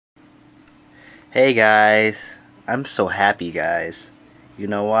Hey guys, I'm so happy guys. You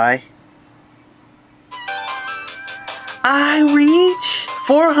know why? I reach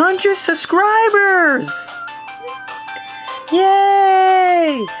 400 subscribers!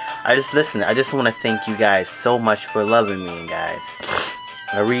 Yay! I just want to thank you guys so much for loving me, guys.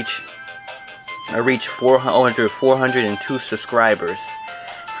 I reach 402 subscribers.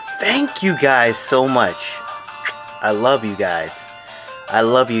 Thank you guys so much. I love you guys. I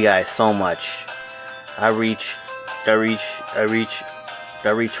love you guys so much. I reach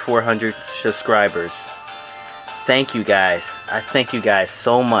 400 subscribers. Thank you guys. I thank you guys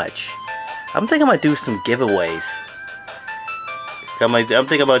so much. I'm thinking about do some giveaways. I'm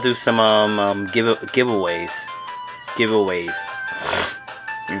thinking about do some giveaways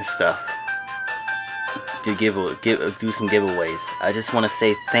and stuff. Do some giveaways. I just want to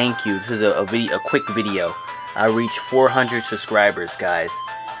say thank you. This is a quick video. I reached 400 subscribers, guys.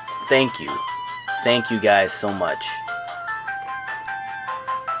 Thank you. Thank you guys so much.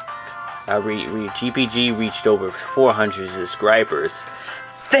 GPG reached over 400 subscribers.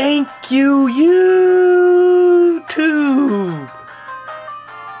 Thank you, YouTube.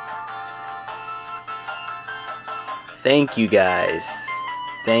 Thank you guys.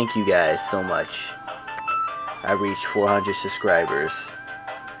 Thank you guys so much. I reached 400 subscribers.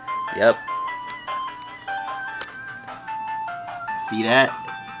 Yep. See that?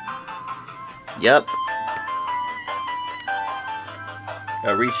 Yep.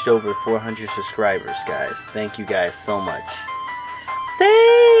 I reached over 400 subscribers, guys. Thank you guys so much.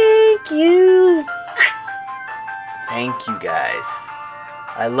 Thank you. Thank you guys.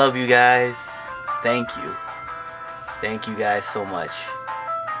 I love you guys. Thank you. Thank you guys so much.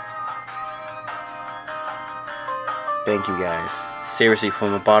 Thank you guys. Seriously,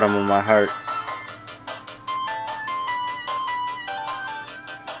 from the bottom of my heart.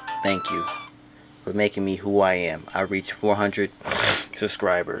 Thank you for making me who I am. I reached 400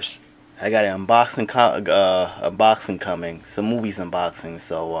 subscribers. I got an unboxing coming, some movies unboxing.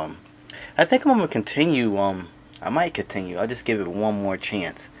 So I think I'm gonna continue. I might continue. I'll just give it one more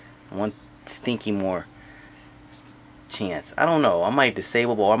chance, one stinky more chance. I don't know. I might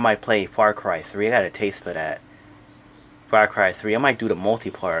disable, or I might play Far Cry 3. I got a taste for that. Far Cry 3. I might do the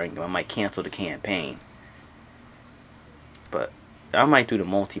multiplayer and I might cancel the campaign. But I might do the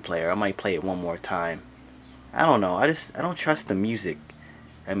multiplayer. I might play it one more time. I don't know. I don't trust the music.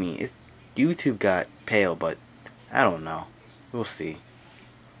 I mean, YouTube got pale, but I don't know. We'll see.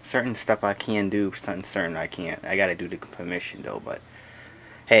 Certain stuff I can do, certain I can't. I gotta do the permission though. But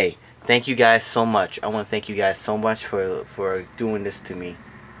hey, thank you guys so much. I want to thank you guys so much for doing this to me,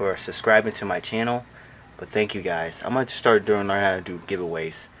 for subscribing to my channel. But thank you guys. I'm gonna start learning how to do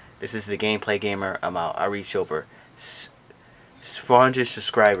giveaways. This is the Gameplay Gamer. I'm out. I reached over 400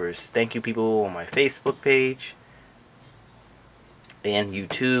 subscribers. Thank you people on my Facebook page and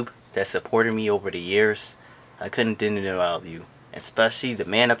YouTube that supported me over the years. I couldn't do it without you, especially the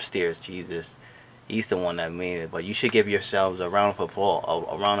man upstairs. Jesus, he's the one that made it. But you should give yourselves a round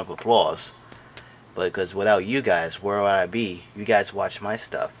of applause. But because without you guys, where would I be? You guys watch my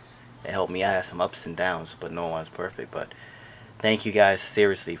stuff. It helped me. I had some ups and downs, but no one's perfect. But thank you guys,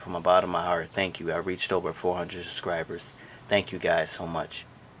 seriously, from the bottom of my heart. Thank you. I reached over 400 subscribers. Thank you guys so much.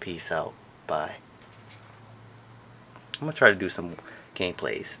 Peace out. Bye. I'm gonna try to do some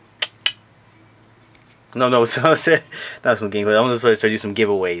gameplays. No, not some gameplays. I'm gonna try to do some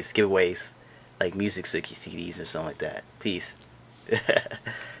giveaways, like music CDs or something like that. Peace.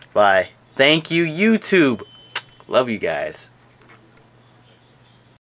 Bye. Thank you, YouTube. Love you guys.